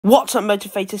What's up,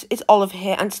 motivators? It's Oliver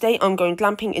here, and today I'm going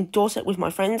glamping in Dorset with my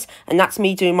friends, and that's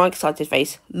me doing my excited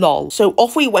face, lol. So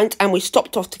off we went, and we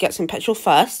stopped off to get some petrol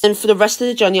first, and for the rest of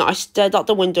the journey I stared out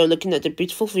the window looking at the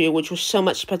beautiful view, which was so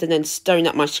much better than staring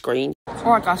at my screen.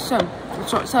 Alright guys, so it's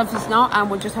short service now,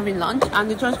 and we're just having lunch, and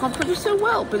the journey's gone pretty so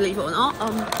well, believe it or not.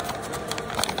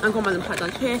 I've got my little packed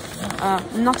lunch here,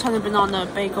 nut and a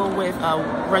banana bagel with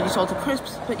ready salted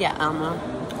crisps, but yeah,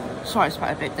 sorry, it's quite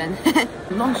a bit then.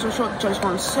 Long story short, the journey's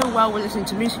gone so well. We're listening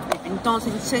to music, we've been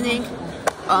dancing and singing.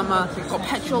 Got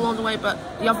petrol on the way, but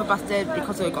the other bus did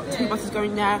because we've got two buses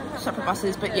going there, separate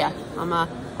buses. But yeah,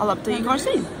 I'll update you guys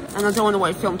soon. And I don't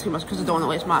want to film too much because I don't want to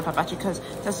waste my iPad battery because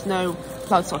there's no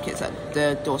plug sockets at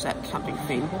the Dorset camping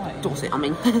thing. Dorset, I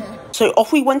mean. So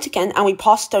off we went again, and we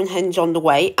passed Stonehenge on the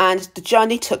way, and the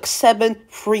journey took 7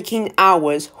 freaking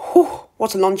hours. Whew.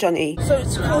 What a long journey. So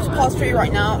it's 3:15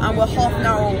 right now, and we're half an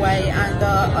hour away, and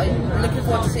I'm looking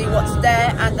forward to see what's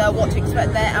there and what to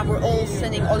expect there, and we're all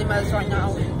sending Ollie Mel's right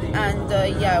now,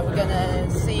 and yeah, we're gonna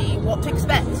see what to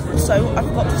expect. So I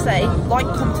forgot to say, like,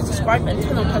 comment and subscribe and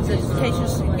turn on post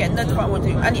notifications so you can get notified when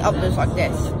we do any uploads like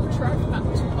this.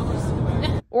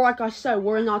 Alright guys, so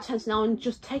we're in our tent now, and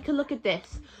just take a look at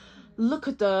this. Look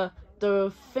at the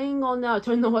thing on there. I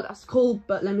don't know what that's called,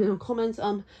 but let me know in the comments.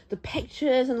 The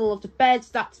pictures and all of the beds,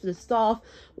 that's for the staff.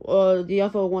 The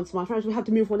other ones for my friends. We had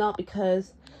to move one out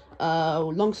because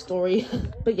long story.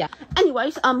 But yeah,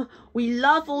 anyways, we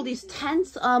love all these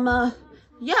tents.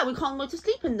 Yeah, we can't wait to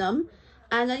sleep in them,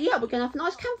 and yeah, we're gonna have a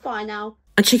nice campfire now.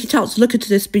 And check it out, look at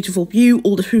this beautiful view,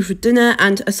 all the food for dinner,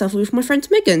 and a selfie with my friend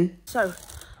Megan. So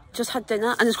just had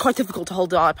dinner, and it's quite difficult to hold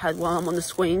the iPad while I'm on the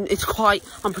screen. It's quite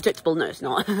unpredictable. No, it's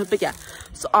not. But yeah,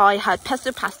 so I had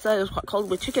pesto pasta. It was quite cold,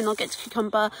 with chicken nuggets,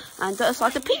 cucumber, and a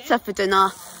slice of pizza for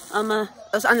dinner. And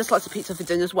a slice of pizza for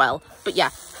dinner as well. But yeah,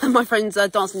 my friend's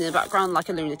dancing in the background like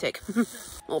a lunatic.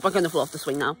 Oh, I'm gonna fall off the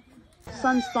swing now.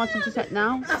 Sun's starting to set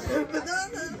now.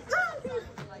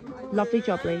 Lovely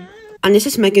jubbly. And this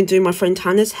is Megan doing my friend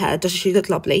Hannah's hair. Doesn't she look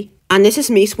lovely? And this is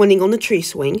me swinging on the tree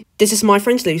swing. This is my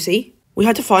friend Lucy. We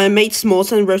had a fire, made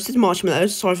s'mores and roasted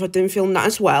marshmallows. Sorry if I didn't film that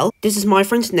as well. This is my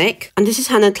friend Nick. And this is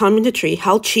Hannah climbing the tree.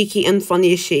 How cheeky and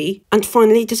funny is she? And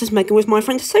finally, this is Megan with my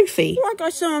friend Sophie. Alright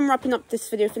guys, so I'm wrapping up this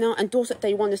video for now. And Dorset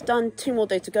Day 1 is done. 2 more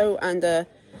days to go. And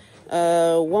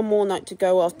 1 more night to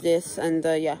go after this. And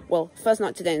yeah, well, first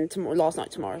night today and last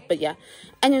night tomorrow. But yeah.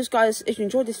 Anyways guys, if you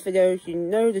enjoyed this video, you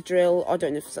know the drill. I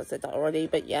don't know if I said that already,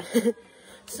 but yeah.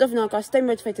 So for now guys, stay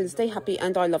motivated, stay happy,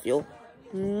 and I love you all.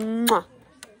 Mwah.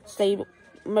 Stay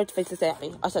motivated, stay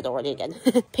happy. I said already again.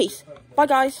 Peace. Bye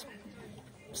guys.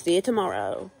 See you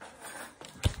tomorrow.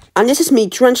 And this is me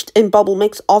drenched in bubble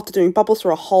mix after doing bubbles for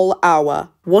a whole hour.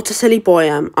 What a silly boy I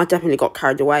am. I definitely got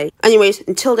carried away. Anyways,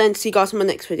 until then, see you guys in my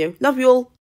next video. Love you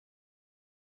all.